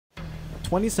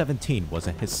2017 was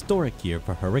a historic year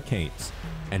for hurricanes,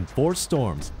 and 4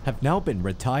 storms have now been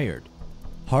retired: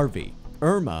 Harvey,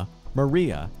 Irma,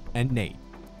 Maria, and Nate.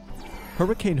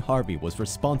 Hurricane Harvey was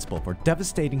responsible for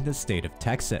devastating the state of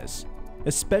Texas,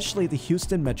 especially the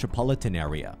Houston metropolitan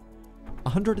area.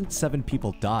 107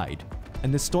 people died,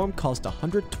 and the storm caused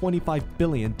 $125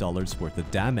 billion worth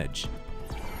of damage.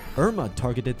 Irma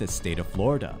targeted the state of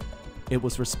Florida. It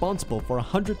was responsible for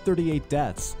 138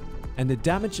 deaths, and the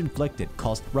damage inflicted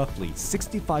cost roughly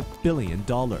 $65 billion.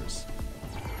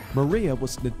 Maria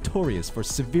was notorious for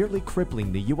severely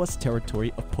crippling the U.S.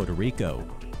 territory of Puerto Rico.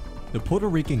 The Puerto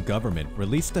Rican government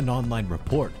released an online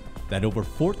report that over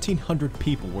 1,400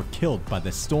 people were killed by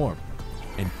the storm.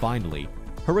 And finally,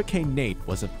 Hurricane Nate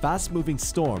was a fast-moving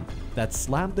storm that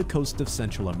slammed the coast of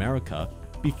Central America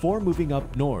before moving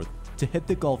up north to hit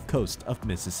the Gulf Coast of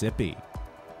Mississippi.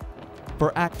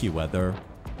 For AccuWeather,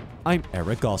 I'm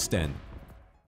Eric Austin.